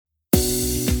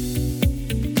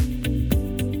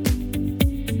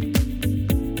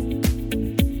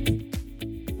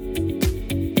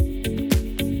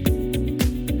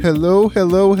Hello,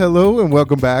 hello, hello, and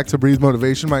welcome back to Breathe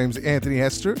Motivation. My name is Anthony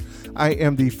Hester. I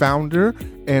am the founder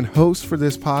and host for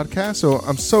this podcast, so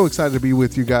I'm so excited to be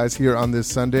with you guys here on this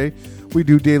Sunday. We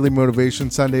do daily motivation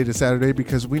Sunday to Saturday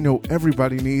because we know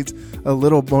everybody needs a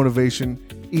little motivation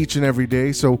each and every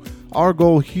day. So our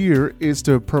goal here is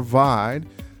to provide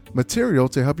material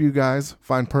to help you guys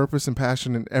find purpose and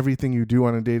passion in everything you do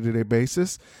on a day-to-day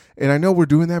basis. And I know we're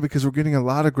doing that because we're getting a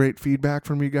lot of great feedback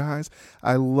from you guys.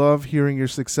 I love hearing your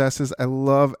successes. I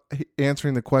love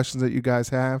answering the questions that you guys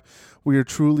have. We are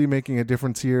truly making a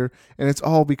difference here, and it's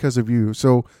all because of you.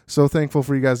 So thankful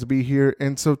for you guys to be here.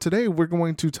 And so today we're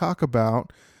going to talk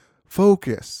about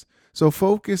focus. So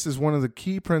focus is one of the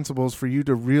key principles for you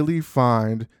to really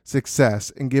find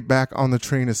success and get back on the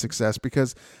train of success,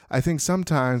 because I think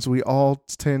sometimes we all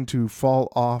tend to fall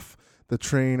off the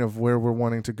train of where we're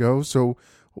wanting to go. So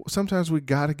sometimes we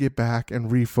got to get back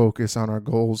and refocus on our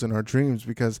goals and our dreams,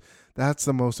 because that's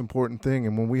the most important thing.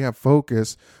 And when we have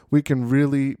focus, we can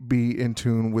really be in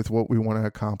tune with what we want to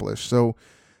accomplish. So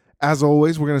as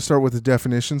always, we're going to start with the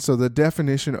definition. So the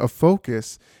definition of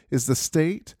focus is the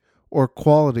state or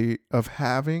quality of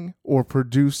having or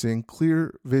producing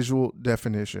clear visual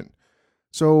definition.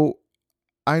 So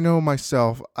I know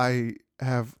myself, I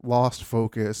have lost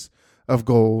focus of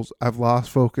goals. I've lost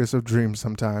focus of dreams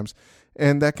sometimes,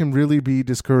 and that can really be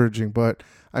discouraging. But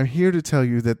I'm here to tell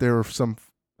you that there are some,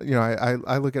 I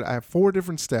have 4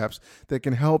 different steps that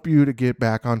can help you to get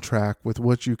back on track with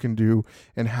what you can do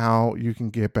and how you can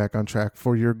get back on track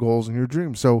for your goals and your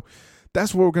dreams. So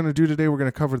that's what we're going to do today. We're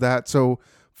going to cover that. So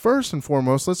first and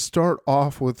foremost, let's start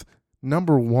off with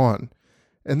number 1.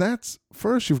 And that's,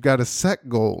 first, you've got to set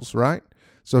goals, right?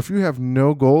 So if you have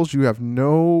no goals, you have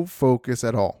no focus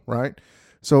at all, right?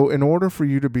 So in order for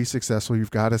you to be successful,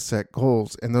 you've got to set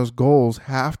goals. And those goals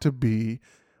have to be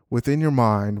within your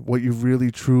mind what you really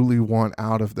truly want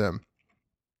out of them.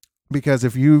 Because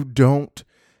if you don't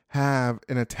have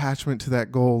an attachment to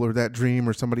that goal or that dream,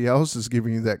 or somebody else is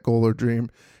giving you that goal or dream,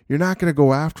 you're not going to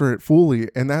go after it fully.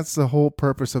 And that's the whole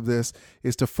purpose of this,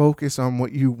 is to focus on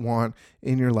what you want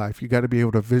in your life. You got to be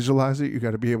able to visualize it. You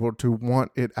got to be able to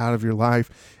want it out of your life.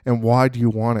 And why do you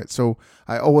want it? So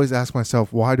I always ask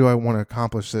myself, why do I want to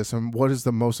accomplish this? And what is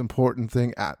the most important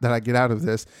thing that I get out of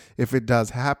this if it does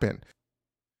happen?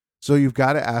 So you've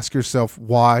got to ask yourself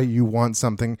why you want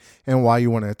something and why you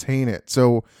want to attain it.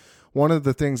 So one of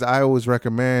the things I always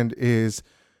recommend is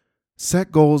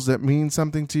set goals that mean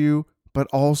something to you, but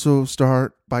also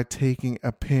start by taking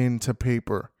a pen to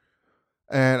paper.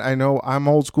 And I know I'm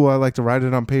old school. I like to write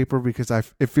it on paper because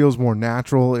it feels more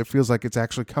natural. It feels like it's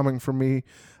actually coming from me.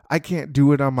 I can't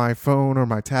do it on my phone or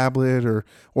my tablet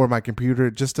or my computer.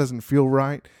 It just doesn't feel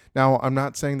right. Now, I'm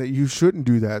not saying that you shouldn't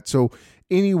do that. So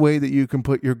any way that you can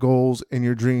put your goals and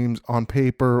your dreams on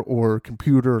paper or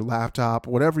computer or laptop,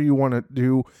 whatever you want to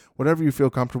do, whatever you feel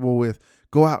comfortable with,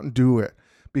 go out and do it.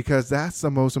 Because that's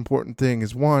the most important thing,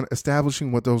 is 1,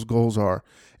 establishing what those goals are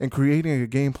and creating a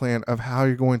game plan of how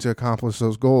you're going to accomplish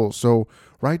those goals. So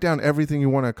write down everything you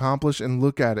want to accomplish and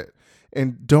look at it,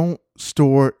 and don't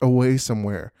store it away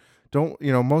somewhere.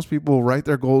 Most people write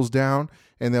their goals down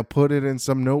and they'll put it in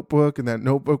some notebook, and that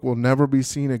notebook will never be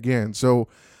seen again. So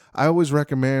I always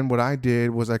recommend, what I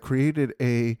did was I created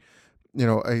a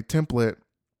template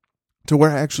to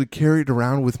where I actually carry it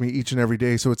around with me each and every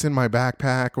day. So it's in my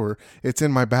backpack, or it's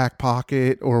in my back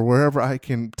pocket, or wherever I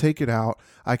can take it out,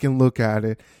 I can look at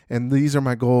it. And these are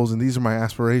my goals and these are my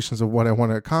aspirations of what I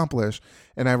want to accomplish.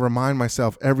 And I remind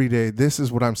myself every day, this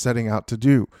is what I'm setting out to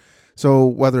do. So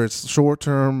whether it's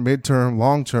short-term, mid-term,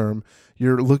 long-term,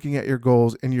 you're looking at your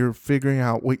goals and you're figuring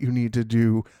out what you need to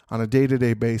do on a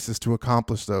day-to-day basis to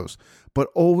accomplish those. But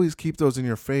always keep those in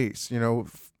your face.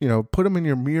 Put them in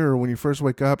your mirror when you first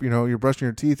wake up. You're brushing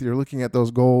your teeth, you're looking at those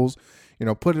goals.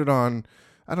 Put it on,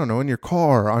 in your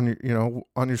car, on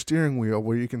your steering wheel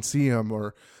where you can see them,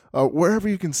 or wherever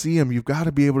you can see them. You've got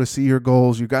to be able to see your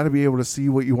goals. You've got to be able to see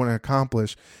what you want to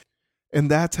accomplish. And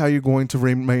that's how you're going to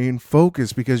remain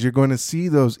focused, because you're going to see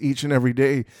those each and every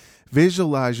day.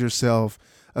 Visualize yourself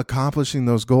accomplishing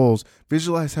those goals.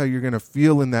 Visualize how you're going to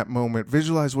feel in that moment.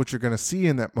 Visualize what you're going to see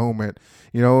in that moment.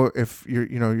 If you're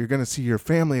going to see your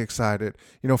family excited.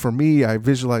 For me, I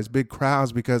visualize big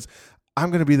crowds because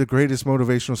I'm going to be the greatest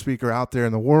motivational speaker out there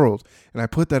in the world. And I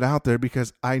put that out there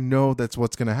because I know that's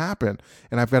what's going to happen.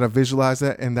 And I've got to visualize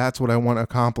that, and that's what I want to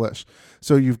accomplish.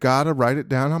 So you've got to write it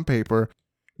down on paper.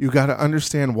 You got to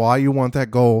understand why you want that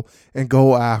goal and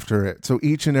go after it. So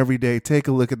each and every day, take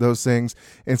a look at those things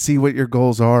and see what your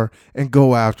goals are and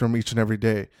go after them each and every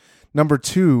day. Number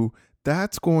 2,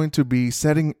 that's going to be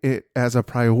setting it as a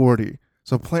priority.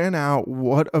 So plan out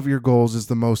what of your goals is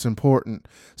the most important.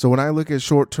 So when I look at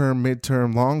short-term,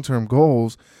 mid-term, long-term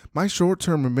goals, my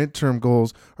short-term and mid-term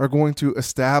goals are going to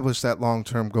establish that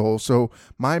long-term goal. So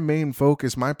my main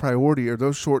focus, my priority are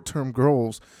those short-term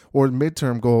goals or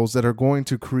mid-term goals that are going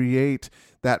to create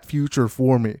that future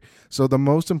for me. So the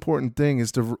most important thing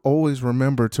is to always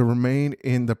remember to remain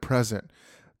in the present.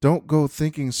 Don't go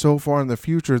thinking so far in the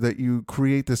future that you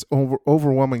create this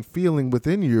overwhelming feeling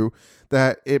within you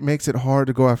that it makes it hard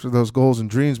to go after those goals and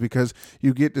dreams, because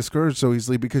you get discouraged so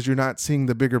easily because you're not seeing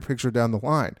the bigger picture down the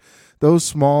line. Those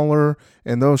smaller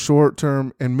and those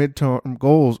short-term and mid-term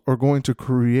goals are going to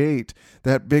create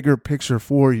that bigger picture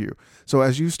for you. So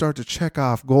as you start to check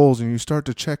off goals and you start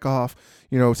to check off,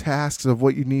 tasks of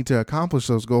what you need to accomplish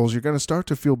those goals, you're going to start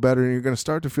to feel better, and you're going to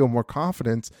start to feel more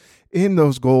confidence in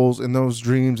those goals and those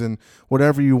dreams and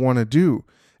whatever you want to do.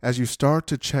 As you start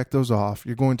to check those off,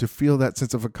 you're going to feel that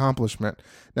sense of accomplishment.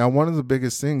 Now, one of the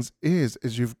biggest things is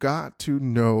you've got to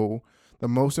know the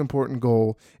most important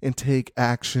goal and take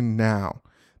action now.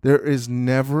 There is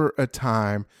never a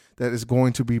time that is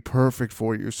going to be perfect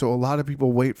for you. So a lot of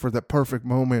people wait for that perfect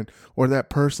moment or that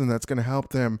person that's going to help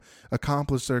them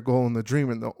accomplish their goal and the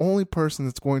dream. And the only person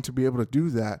that's going to be able to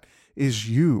do that is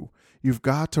you. You've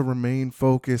got to remain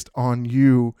focused on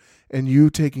you and you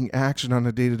taking action on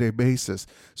a day-to-day basis.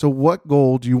 So what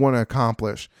goal do you want to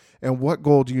accomplish? And what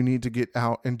goal do you need to get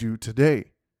out and do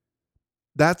today?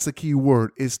 That's the key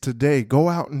word, is today. Go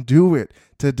out and do it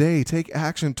today. Take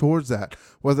action towards that.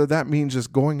 Whether that means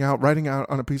just going out, writing out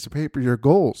on a piece of paper your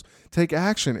goals. Take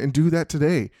action and do that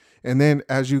today. And then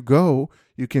as you go,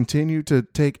 you continue to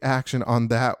take action on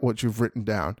that, what you've written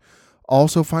down.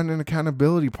 Also find an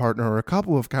accountability partner or a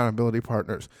couple of accountability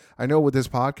partners. I know with this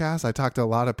podcast, I talk to a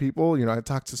lot of people. I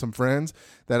talk to some friends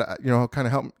that, kind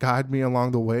of help guide me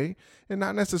along the way. And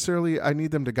not necessarily I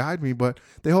need them to guide me, but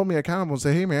they hold me accountable and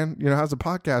say, hey man, how's the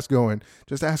podcast going?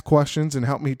 Just ask questions and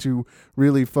help me to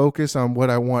really focus on what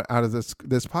I want out of this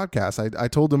podcast. I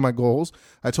told them my goals.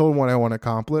 I told them what I want to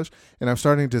accomplish. And I'm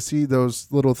starting to see those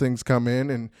little things come in,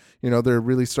 and, they're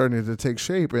really starting to take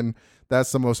shape. And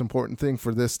that's the most important thing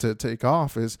for this to take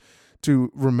off, is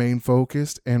to remain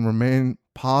focused and remain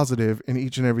positive in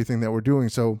each and everything that we're doing.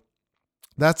 So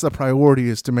that's the priority,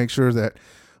 is to make sure that,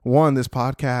 one, this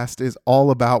podcast is all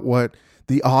about what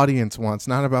the audience wants,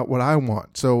 not about what I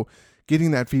want. So getting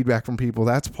that feedback from people,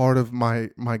 that's part of my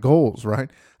goals,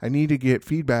 right? I need to get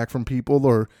feedback from people,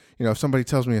 or, if somebody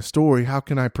tells me a story, how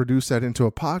can I produce that into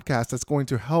a podcast that's going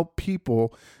to help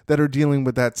people that are dealing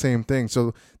with that same thing?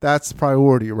 So that's the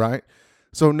priority, right?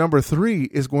 So number 3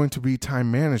 is going to be time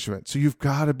management. So you've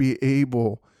got to be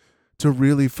able to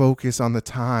really focus on the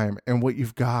time and what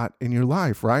you've got in your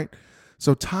life, right?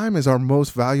 So time is our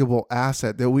most valuable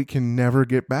asset that we can never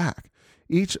get back.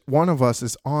 Each one of us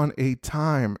is on a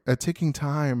ticking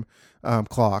time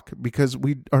clock, because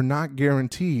we are not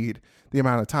guaranteed the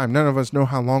amount of time. None of us know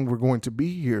how long we're going to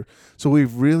be here. So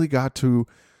we've really got to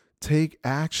take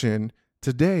action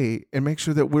today and make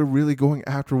sure that we're really going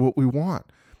after what we want.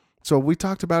 So we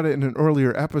talked about it in an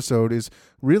earlier episode, is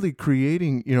really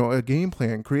creating, a game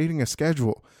plan, creating a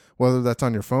schedule, whether that's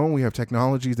on your phone. We have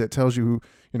technology that tells you,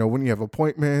 when you have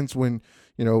appointments, when,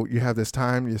 you have this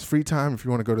time, this free time. If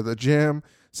you want to go to the gym,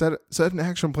 set an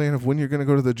action plan of when you're going to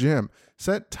go to the gym.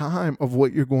 Set time of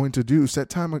what you're going to do. Set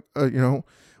time,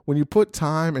 when you put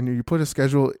time and you put a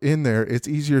schedule in there, it's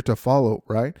easier to follow,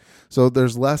 right? So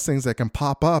there's less things that can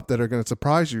pop up that are going to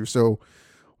surprise you. So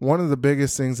one of the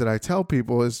biggest things that I tell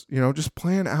people is, just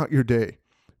plan out your day.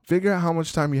 Figure out how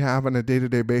much time you have on a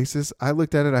day-to-day basis. I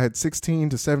looked at it. I had 16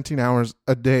 to 17 hours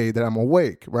a day that I'm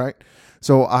awake, right?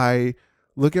 So I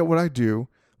look at what I do,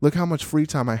 look how much free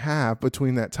time I have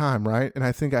between that time, right? And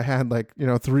I think I had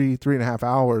 3.5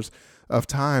 hours of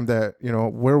time that,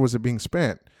 where was it being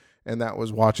spent? And that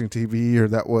was watching TV, or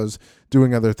that was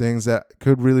doing other things that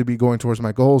could really be going towards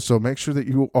my goals. So make sure that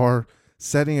you are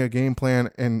setting a game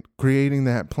plan and creating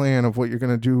that plan of what you're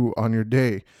going to do on your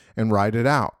day, and write it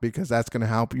out, because that's going to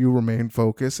help you remain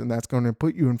focused, and that's going to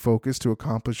put you in focus to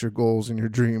accomplish your goals and your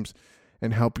dreams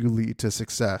and help you lead to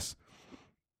success.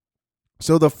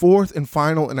 So the fourth and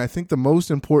final, and I think the most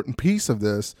important piece of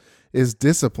this, is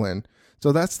discipline.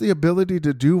 So that's the ability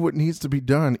to do what needs to be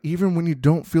done, even when you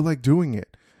don't feel like doing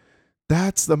it.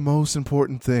 That's the most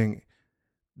important thing.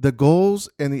 The goals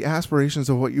and the aspirations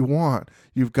of what you want,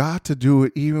 you've got to do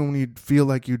it even when you feel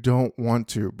like you don't want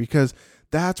to, because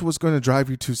that's what's going to drive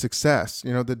you to success.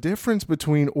 The difference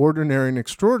between ordinary and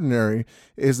extraordinary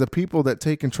is the people that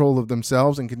take control of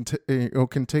themselves and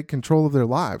can take control of their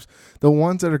lives. The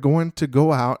ones that are going to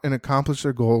go out and accomplish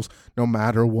their goals no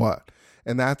matter what.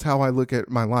 And that's how I look at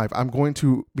my life. I'm going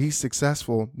to be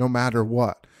successful no matter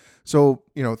what. So,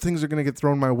 things are going to get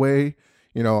thrown my way.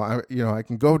 I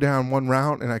can go down one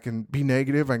route and I can be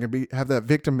negative. I can have that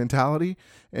victim mentality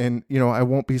and, I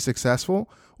won't be successful.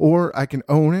 Or I can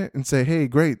own it and say, hey,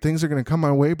 great, things are going to come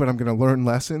my way, but I'm going to learn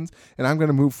lessons and I'm going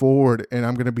to move forward and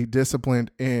I'm going to be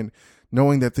disciplined in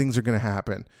knowing that things are going to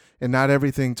happen. And not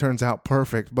everything turns out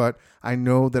perfect, but I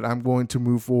know that I'm going to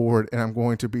move forward and I'm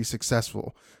going to be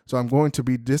successful. So I'm going to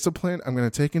be disciplined. I'm going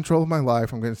to take control of my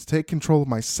life. I'm going to take control of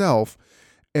myself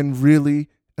and really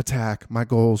attack my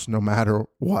goals no matter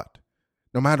what.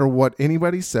 No matter what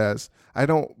anybody says, I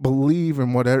don't believe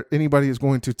in what anybody is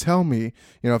going to tell me.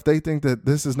 If they think that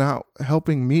this is not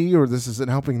helping me or this isn't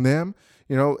helping them,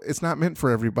 it's not meant for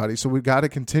everybody. So we've got to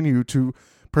continue to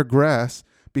progress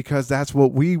because that's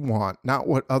what we want, not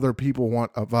what other people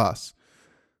want of us.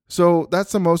 So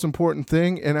that's the most important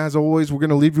thing. And as always, we're going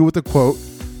to leave you with a quote.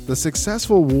 The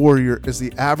successful warrior is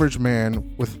the average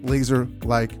man with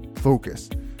laser-like focus.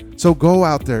 So go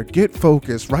out there, get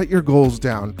focused, write your goals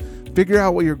down, figure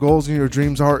out what your goals and your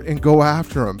dreams are and go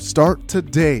after them. Start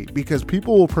today because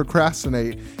people will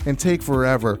procrastinate and take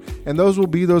forever. And those will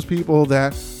be those people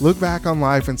that look back on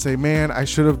life and say, man, I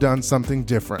should have done something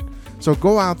different. So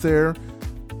go out there,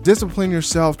 discipline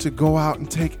yourself to go out and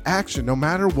take action. No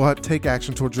matter what, take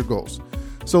action towards your goals.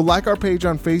 So like our page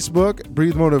on Facebook,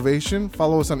 Breathe Motivation.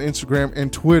 Follow us on Instagram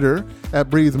and Twitter at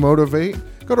Breathe Motivate.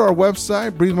 Go to our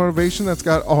website, Breathe Motivation. That's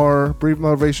got our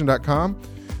breathemotivation.com.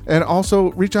 And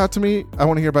also reach out to me. I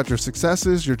want to hear about your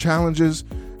successes, your challenges,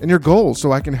 and your goals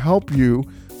so I can help you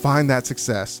find that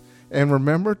success. And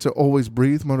remember to always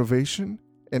breathe motivation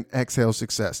and exhale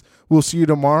success. We'll see you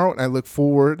tomorrow, and I look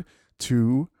forward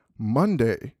to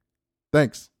Monday.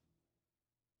 Thanks.